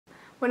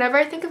Whenever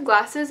I think of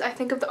glasses, I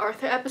think of the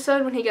Arthur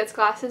episode when he gets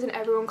glasses and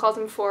everyone calls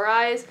him Four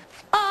Eyes.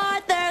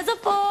 Arthur's a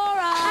four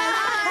eyes.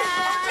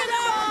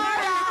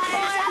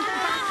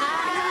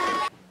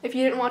 If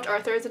you didn't watch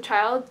Arthur as a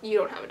child, you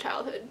don't have a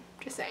childhood.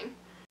 Just saying.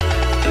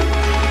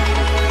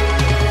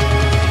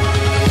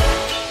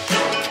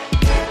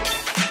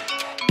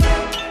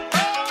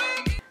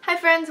 Hi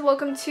friends,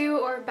 welcome to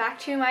or back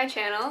to my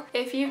channel.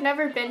 If you've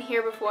never been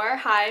here before,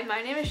 hi,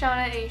 my name is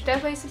Chaunna and you should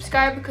definitely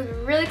subscribe because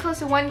we're really close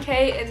to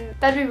 1K and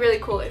that'd be really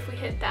cool if we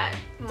hit that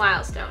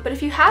milestone. But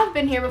if you have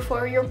been here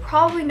before, you're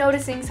probably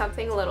noticing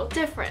something a little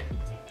different.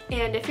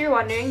 And if you're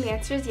wondering, the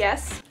answer is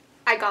yes.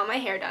 I got my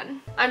hair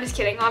done. I'm just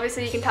kidding.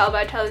 Obviously you can tell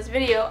by the title of this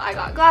video, I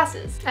got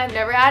glasses. I've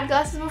never had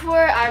glasses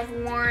before. I've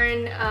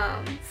worn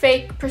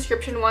fake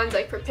prescription ones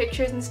like for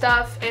pictures and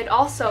stuff, and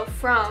also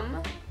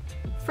from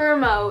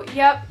Firmoo.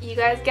 Yep, you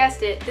guys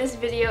guessed it. This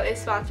video is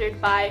sponsored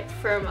by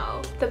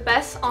Firmoo, the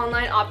best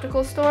online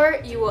optical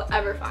store you will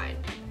ever find.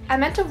 I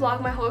meant to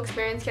vlog my whole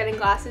experience getting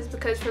glasses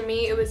because for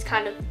me it was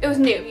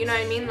new, you know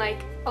what I mean?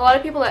 Like a lot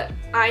of people that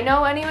I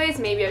know anyways,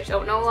 maybe I just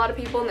don't know a lot of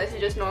people and this is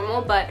just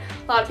normal, but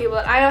a lot of people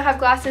that I know have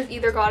glasses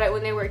either got it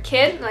when they were a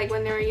kid, like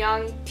when they were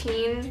young,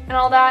 teen and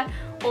all that,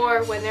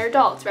 or when they're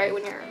adults, right?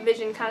 When your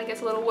vision kind of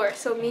gets a little worse.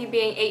 So me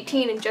being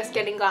 18 and just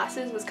getting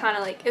glasses was kind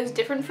of like, it was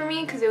different for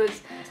me because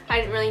I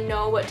didn't really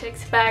know what to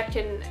expect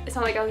and it's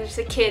not like I was just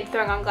a kid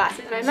throwing on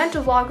glasses. And I meant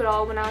to vlog it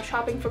all when I was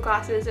shopping for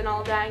glasses and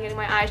all that and getting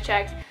my eyes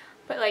checked,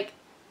 but like,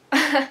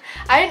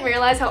 I didn't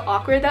realize how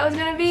awkward that was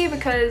going to be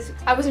because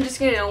I wasn't just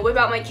going to whip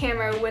out my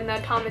camera when the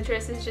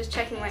optometrist is just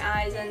checking my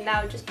eyes and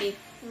that would just be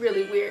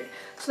really weird.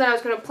 So then I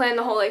was going to plan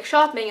the whole like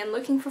shopping and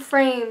looking for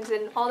frames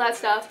and all that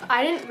stuff.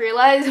 I didn't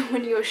realize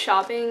when you go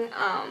shopping,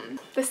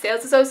 the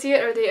sales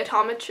associate or the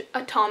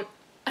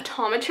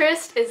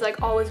optometrist is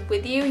like always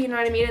with you, you know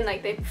what I mean? And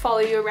like they follow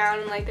you around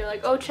and like they're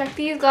like, oh, check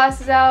these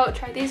glasses out,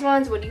 try these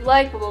ones, what do you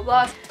like, blah blah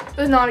blah. It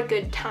was not a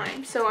good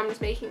time, so I'm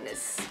just making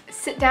this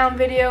sit down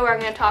video where I'm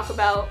going to talk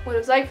about what it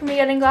was like for me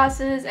getting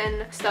glasses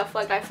and stuff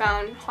like I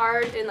found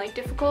hard and like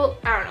difficult.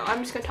 I don't know, I'm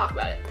just going to talk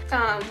about it.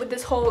 With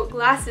this whole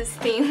glasses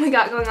theme we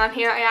got going on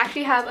here, I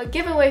actually have a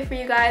giveaway for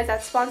you guys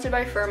that's sponsored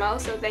by Firmoo,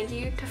 so thank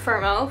you to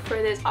Firmoo for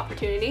this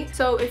opportunity.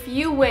 So if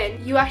you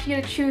win, you actually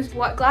get to choose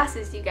what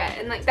glasses you get,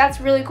 and like that's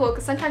really cool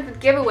because sometimes with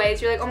giveaways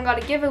you're like, oh my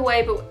god, a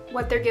giveaway, but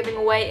what they're giving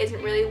away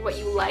isn't really what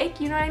you like,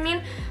 you know what I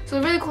mean? So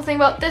the really cool thing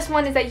about this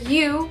one is that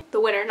you, the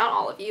winner, not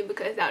all of you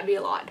because that would be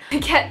a lot,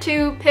 get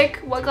to pick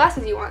what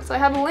glasses you want. So I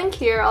have a link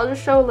here, I'll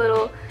just show a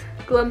little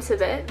glimpse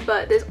of it,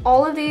 but there's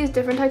all of these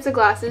different types of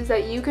glasses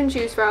that you can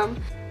choose from.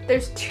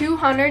 There's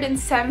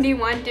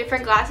 271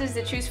 different glasses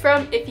to choose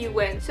from if you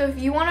win. So if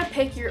you want to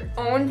pick your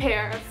own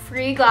pair of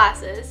free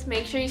glasses,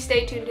 make sure you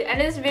stay tuned to the end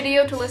of this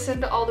video to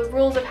listen to all the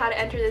rules of how to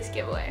enter this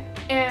giveaway.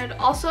 And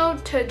also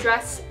to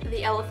address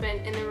the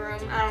elephant in the room,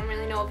 I don't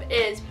really know if it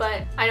is,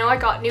 but I know I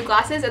got new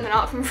glasses and they're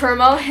not from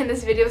Firmoo and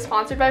this video is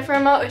sponsored by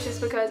Firmoo. It's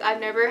just because I've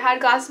never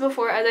had glasses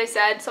before, as I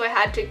said, so I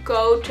had to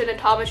go to an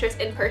optometrist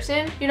in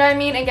person, you know what I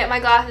mean, and get my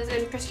glasses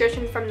and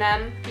prescription from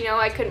them. You know,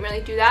 I couldn't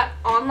really do that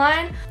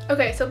online.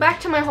 Okay, so back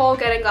to my whole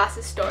getting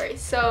glasses story.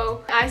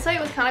 So my eyesight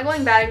was kind of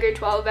going bad in grade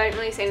 12. I didn't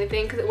really say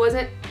anything because it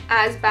wasn't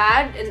as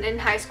bad. In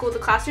high school, the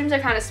classrooms are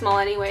kind of small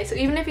anyway, so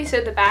even if you sit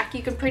at the back,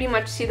 you can pretty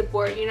much see the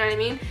board, you know what I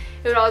mean?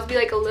 It would always be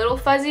like a little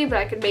fuzzy, but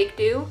I could make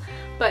do.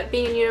 But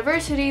being in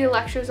university, the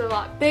lectures are a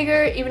lot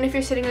bigger. Even if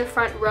you're sitting in the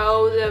front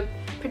row, the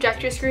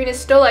projector screen is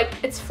still like,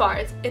 it's far,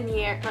 it's in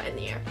the air, not in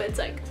the air, but it's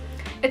like,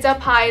 it's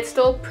up high, it's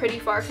still pretty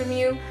far from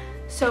you.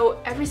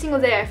 So every single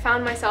day I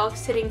found myself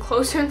sitting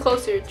closer and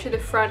closer to the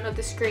front of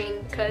the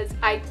screen because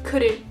I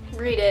couldn't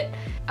read it.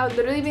 I would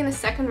literally be in the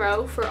second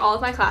row for all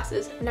of my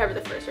classes, never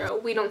the first row.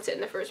 We don't sit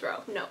in the first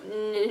row. No.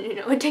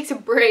 It takes a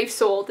brave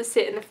soul to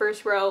sit in the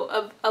first row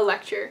of a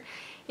lecture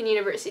in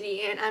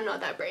university, and I'm not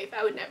that brave.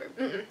 I would never.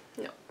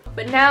 No.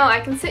 But now I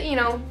can sit, you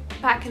know,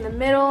 back in the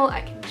middle.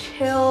 I can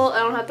chill. I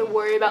don't have to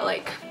worry about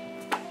like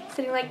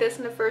sitting like this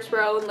in the first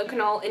row and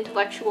looking all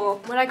intellectual.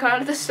 When I got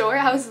out of the store,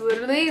 I was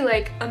literally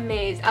like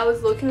amazed. I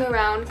was looking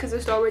around because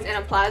the store was in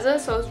a plaza,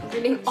 so I was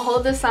reading all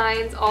of the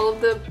signs, all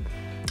of the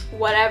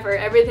whatever,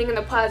 everything in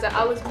the plaza.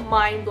 I was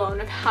mind blown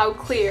of how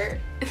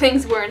clear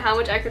things were and how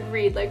much I could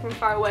read like from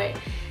far away.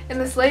 And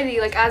this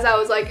lady, like as I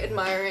was like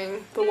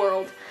admiring the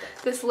world,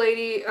 this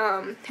lady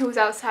who was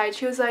outside,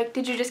 she was like,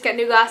 did you just get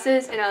new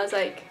glasses? And I was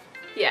like,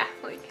 yeah,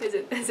 like is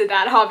it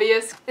that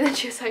obvious? And then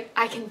she was like,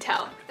 I can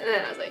tell. And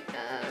then I was like,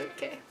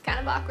 okay, kind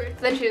of awkward.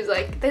 Then she was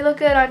like, they look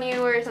good on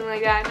you or something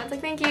like that. And I was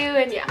like, thank you.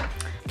 And yeah,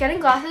 getting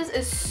glasses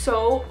is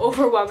so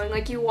overwhelming.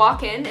 Like you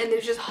walk in and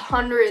there's just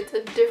hundreds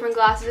of different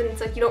glasses and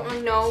it's like you don't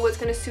really know what's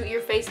gonna suit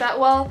your face that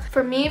well.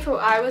 For me, for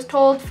what I was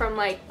told from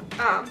like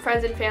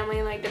friends and family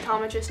and like the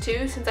optometrist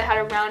too, since I had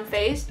a round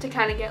face, to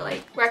kind of get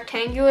like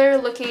rectangular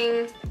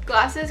looking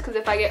glasses, because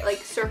if I get like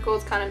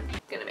circles, kind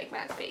of gonna make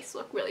my face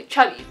look really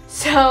chubby.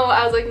 So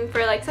I was looking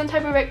for like some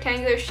type of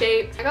rectangular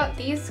shape. I got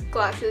these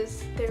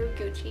glasses. They're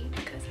Gucci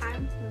because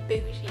I'm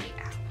bougie.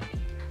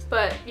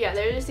 But yeah,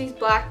 they're just these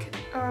black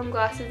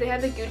glasses. They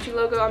have the Gucci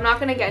logo. I'm not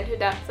gonna get into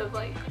depth of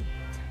like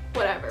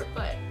whatever,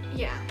 but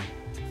yeah,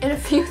 And a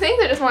few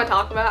things I just want to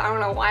talk about. I don't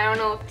know why. I don't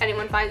know if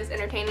anyone finds this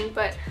entertaining,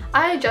 but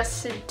I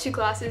adjusted to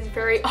glasses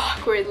very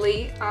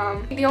awkwardly.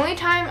 The only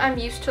time I'm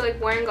used to like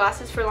wearing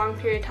glasses for a long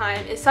period of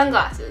time is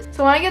sunglasses.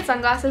 So when I get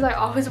sunglasses, I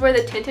always wear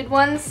the tinted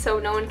ones so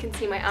no one can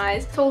see my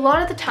eyes. So a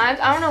lot of the times,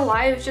 I don't know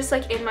why, it was just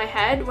like in my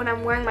head when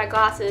I'm wearing my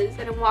glasses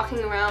and I'm walking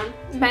around.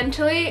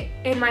 Mentally,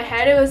 in my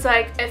head, it was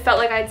like, it felt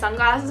like I had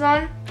sunglasses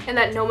on and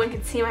that no one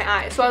could see my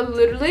eyes. So I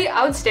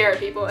would stare at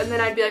people and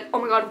then I'd be like,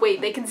 oh my god, wait,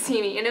 they can see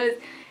me. And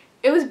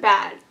it was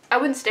bad. I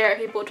wouldn't stare at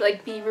people to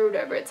like be rude or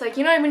whatever. It's like,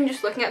 you know what I mean?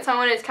 Just looking at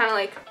someone, it's kind of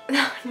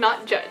like,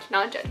 not judge.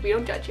 We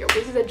don't judge here.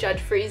 This is a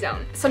judge-free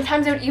zone.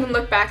 Sometimes they would even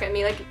look back at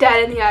me like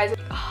dead in the eyes.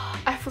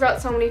 I forgot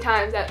so many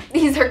times that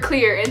these are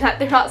clear and that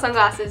they're not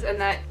sunglasses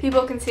and that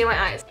people can see my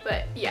eyes.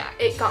 But yeah,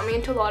 it got me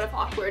into a lot of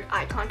awkward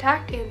eye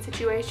contact in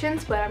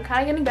situations, but I'm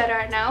kind of getting better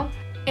at it now.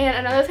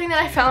 And another thing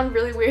that I found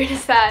really weird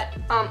is that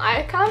I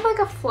have kind of like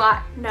a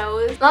flat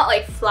nose. Not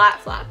like flat,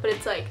 but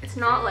it's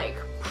not like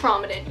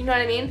prominent, you know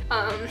what I mean?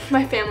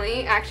 My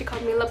family actually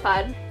called me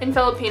lapad. In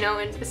Filipino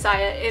and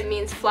Bisaya, it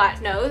means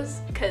flat nose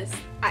because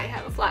I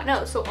have a flat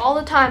nose. So all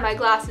the time my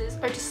glasses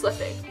are just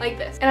slipping like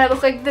this. And I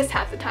look like this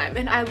half the time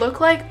and I look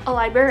like a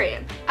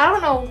librarian. I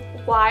don't know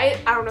why,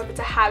 I don't know if it's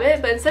a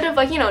habit, but instead of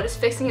like, you know, just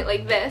fixing it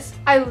like this,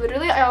 I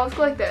always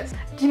go like this.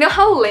 Do you know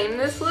how lame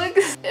this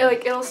looks?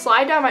 It'll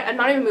slide down I'm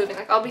not even moving,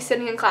 like I'll be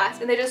sitting in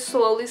class and they just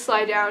slowly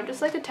slide down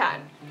just like a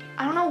tad.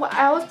 I don't know why,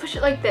 I always push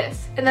it like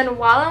this. And then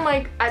while I'm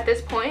like at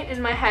this point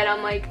in my head,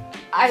 I'm like,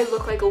 I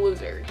look like a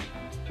loser.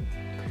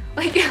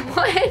 Like,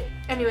 what?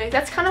 Anyway,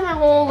 that's kind of my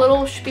whole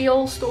little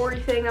spiel story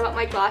thing about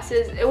my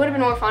glasses. It would have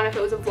been more fun if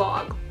it was a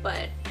vlog,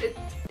 but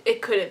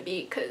it couldn't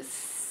be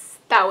because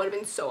that would have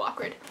been so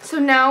awkward. So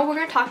now we're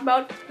going to talk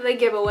about the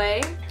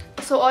giveaway.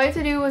 So all you have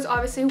to do is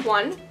obviously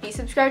 1, be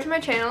subscribed to my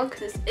channel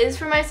because this is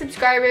for my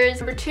subscribers.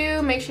 Number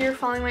 2, make sure you're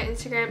following my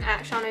Instagram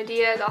at Chaunna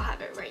Diaz. I'll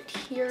have it right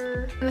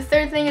here. And the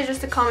third thing is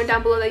just to comment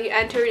down below that you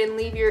entered and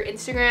leave your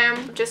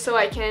Instagram just so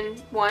I can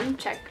 1,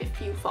 check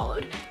if you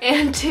followed,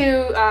 and 2,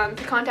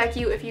 to contact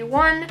you if you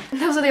won.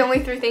 And those are the only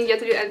 3 things you have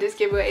to do to enter this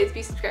giveaway is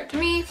be subscribed to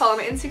me, follow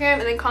my Instagram,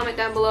 and then comment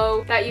down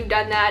below that you've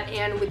done that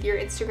and with your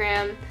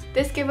Instagram.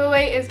 This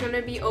giveaway is going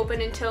to be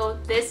open until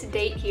this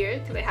date here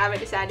because I haven't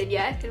decided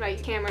yet and my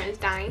camera is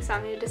dying, so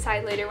I'm going to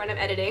decide later when I'm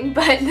editing.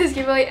 But this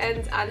giveaway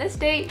ends on this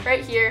date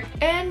right here.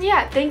 And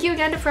yeah, thank you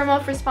again to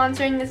Firmoo for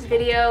sponsoring this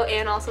video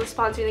and also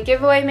sponsoring the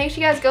giveaway. Make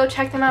sure you guys go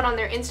check them out on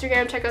their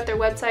Instagram, check out their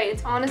website.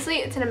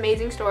 It's an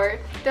amazing store.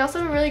 They also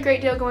have a really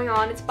great deal going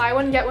on. It's buy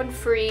one get one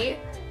free,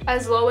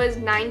 as low as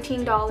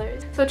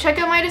 $19. So check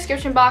out my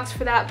description box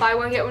for that buy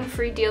one get one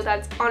free deal.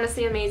 That's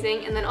honestly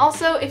amazing. And then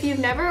also, if you've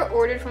never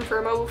ordered from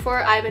Firmoo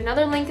before, I have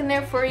another link in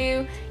there for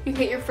you. You can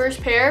get your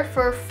first pair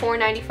for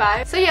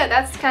 $4.95. So yeah,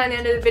 that's kind of the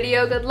end of the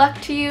video. Good luck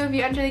to you if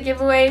you enter the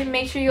giveaway.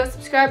 Make sure you go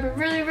subscribe. We're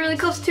really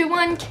close to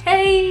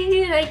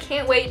 1K and I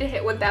can't wait to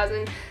hit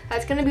 1,000.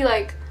 That's gonna be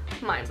like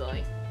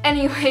mind-blowing.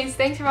 Anyways,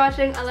 thanks for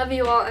watching. I love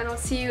you all and I'll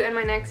see you in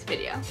my next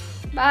video.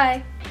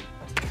 Bye.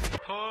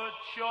 Put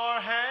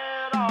your hand